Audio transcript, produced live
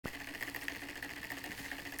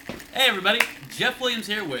Hey everybody, Jeff Williams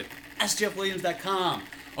here with AskJeffWilliams.com.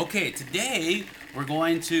 Okay, today we're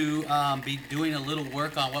going to be doing a little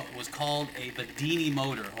work on what was called a Bedini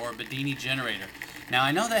motor or a Bedini generator. Now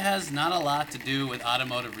I know that has not a lot to do with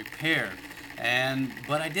automotive repair,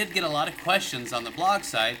 but I did get a lot of questions on the blog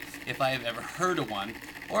site if I have ever heard of one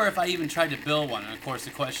or if I even tried to build one. And of course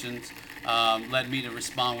the questions led me to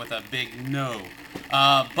respond with a big no.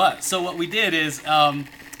 So what we did is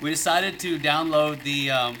we decided to download the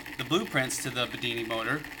blueprints to the Bedini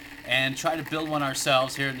motor and try to build one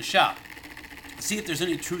ourselves here in the shop. See if there's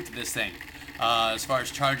any truth to this thing as far as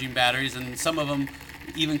charging batteries, and some of them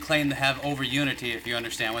even claim to have over unity, if you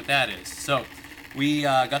understand what that is. So we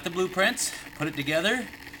got the blueprints, put it together,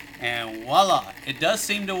 and voila, it does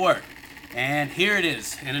seem to work. And here it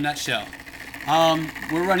is in a nutshell.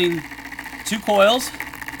 We're running 2 coils,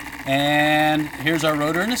 and here's our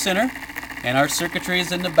rotor in the center, and our circuitry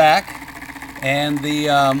is in the back. And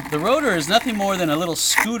the rotor is nothing more than a little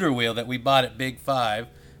scooter wheel that we bought at Big 5.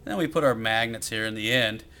 Then we put our magnets here in the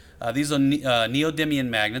end. These are neodymium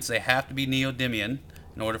magnets. They have to be neodymium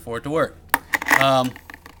in order for it to work.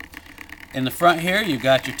 In the front here, you've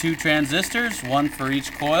got your 2 transistors, one for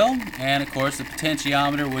each coil, and of course the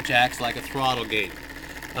potentiometer, which acts like a throttle gate.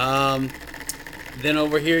 Then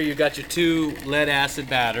over here you've got your 2 lead acid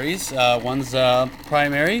batteries. One's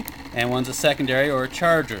primary and one's a secondary or a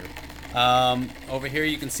charger. Over here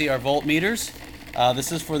you can see our voltmeters.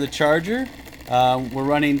 This is for the charger. We're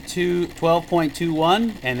running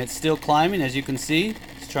 12.21 and it's still climbing, as you can see.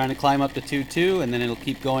 It's trying to climb up to 2.2 and then it'll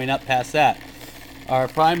keep going up past that. Our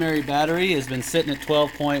primary battery has been sitting at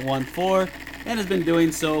 12.14 and has been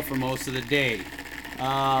doing so for most of the day.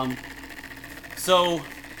 So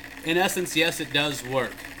in essence, yes, it does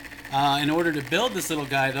work. In order to build this little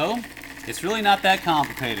guy though, it's really not that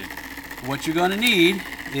complicated. What you're going to need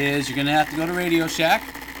is you're going to have to go to Radio Shack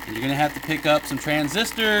and you're going to have to pick up some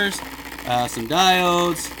transistors, some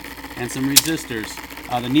diodes, and some resistors.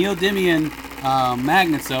 The neodymium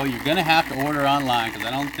magnets though, you're going to have to order online because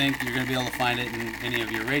I don't think you're going to be able to find it in any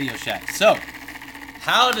of your Radio Shacks. So,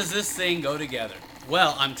 how does this thing go together?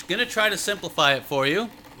 Well, I'm going to try to simplify it for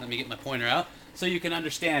you. Let me get my pointer out so you can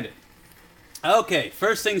understand it. Okay,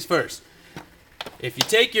 first things first. If you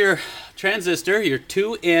take your transistor, your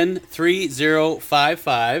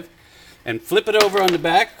 2N3055, and flip it over on the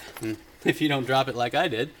back, if you don't drop it like I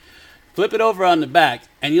did, flip it over on the back,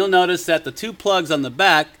 and you'll notice that the 2 plugs on the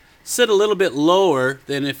back sit a little bit lower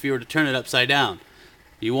than if you were to turn it upside down.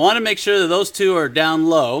 You want to make sure that those 2 are down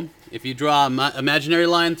low. If you draw an imaginary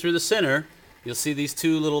line through the center, you'll see these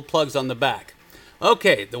 2 little plugs on the back.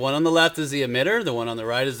 Okay, the one on the left is the emitter, the one on the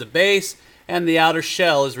right is the base, and the outer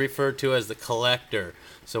shell is referred to as the collector.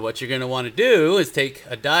 So what you're going to want to do is take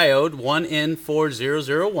a diode,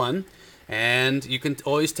 1N4001, and you can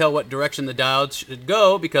always tell what direction the diode should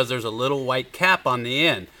go because there's a little white cap on the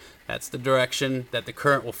end. That's the direction that the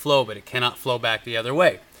current will flow, but it cannot flow back the other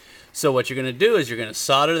way. So what you're going to do is you're going to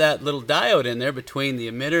solder that little diode in there between the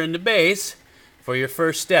emitter and the base for your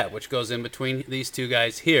first step, which goes in between these 2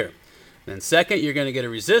 guys here. Then second, you're going to get a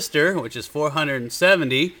resistor, which is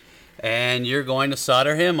 470, and you're going to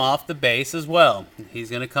solder him off the base as well. He's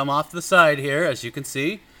going to come off the side here, as you can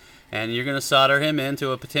see, and you're going to solder him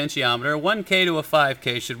into a potentiometer. 1K to a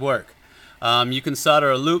 5K should work. You can solder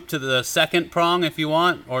a loop to the second prong if you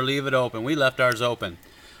want, or leave it open. We left ours open.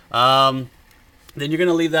 Then you're going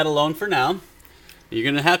to leave that alone for now. You're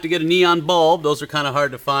going to have to get a neon bulb. Those are kind of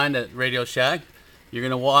hard to find at Radio Shack. You're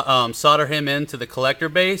going to solder him into the collector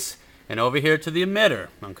base and over here to the emitter.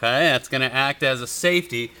 Okay, that's going to act as a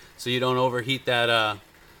safety so you don't overheat that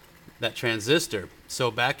that transistor.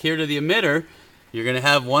 So back here to the emitter, you're going to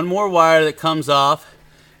have one more wire that comes off,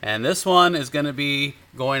 and this one is going to be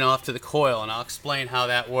going off to the coil, and I'll explain how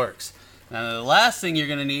that works. Now the last thing you're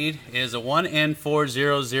going to need is a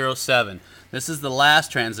 1N4007. This is the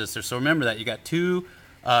last transistor, so remember that. You got 2,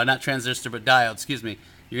 not transistor, but diodes, excuse me.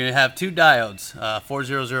 You're going to have 2 diodes,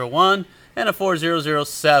 4001 and a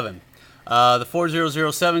 4007. The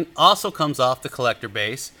 4007 also comes off the collector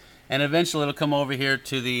base, and eventually it'll come over here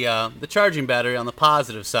to the charging battery on the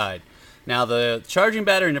positive side. Now the charging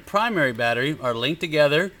battery and the primary battery are linked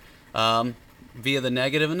together via the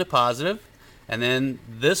negative and the positive, and then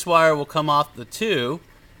this wire will come off the 2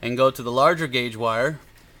 and go to the larger gauge wire.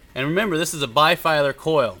 And remember, this is a bifilar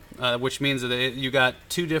coil, which means that you got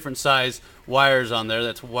 2 different size wires on there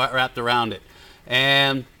that's wrapped around it.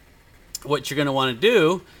 And what you're going to want to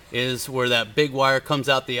do is where that big wire comes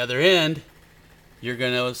out the other end, you're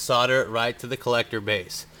going to solder it right to the collector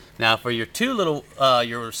base. Now for your 2 little,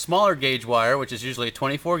 your smaller gauge wire, which is usually a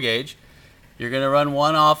 24 gauge, you're going to run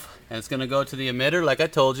one off and it's going to go to the emitter like I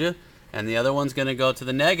told you, and the other one's going to go to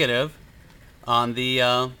the negative on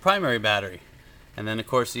the primary battery. And then of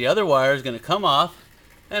course the other wire is going to come off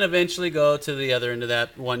and eventually go to the other end of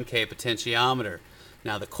that 1K potentiometer.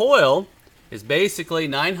 Now the coil is basically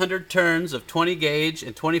 900 turns of 20 gauge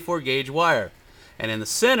and 24 gauge wire. And in the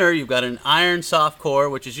center you've got an iron soft core,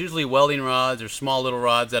 which is usually welding rods or small little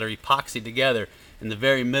rods that are epoxied together in the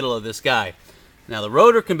very middle of this guy. Now the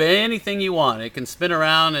rotor can be anything you want. It can spin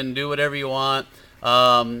around and do whatever you want.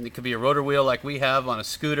 It could be a rotor wheel like we have on a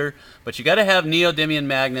scooter, but you got to have neodymium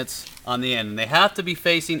magnets on the end, and they have to be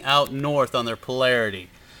facing out north on their polarity.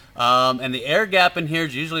 And the air gap in here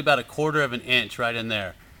is usually about 1/4 of an inch right in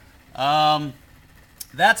there.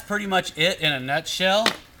 That's pretty much it in a nutshell.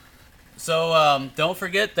 So don't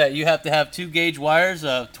forget that you have to have 2 gauge wires,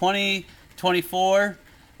 20, 24.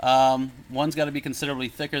 One's got to be considerably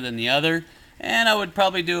thicker than the other, and I would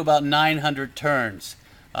probably do about 900 turns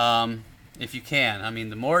if you can. I mean,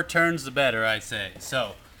 the more turns the better, I say.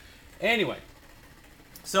 So anyway,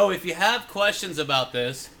 so if you have questions about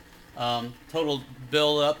this total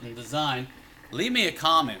build up and design, leave me a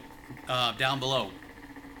comment down below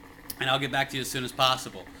and I'll get back to you as soon as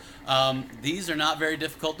possible. These are not very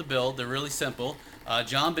difficult to build. They're really simple.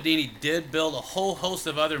 John Bedini did build a whole host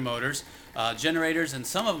of other motors, generators, and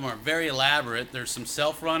some of them are very elaborate. There's some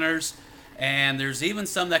self-runners, and there's even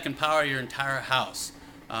some that can power your entire house.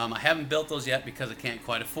 I haven't built those yet because I can't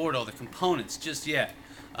quite afford all the components just yet.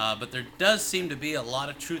 But there does seem to be a lot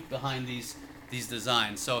of truth behind these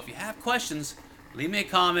designs. So if you have questions, leave me a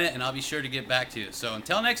comment and I'll be sure to get back to you. So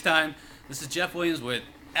until next time, this is Jeff Williams with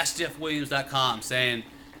AskJeffWilliams.com saying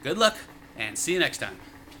good luck and see you next time.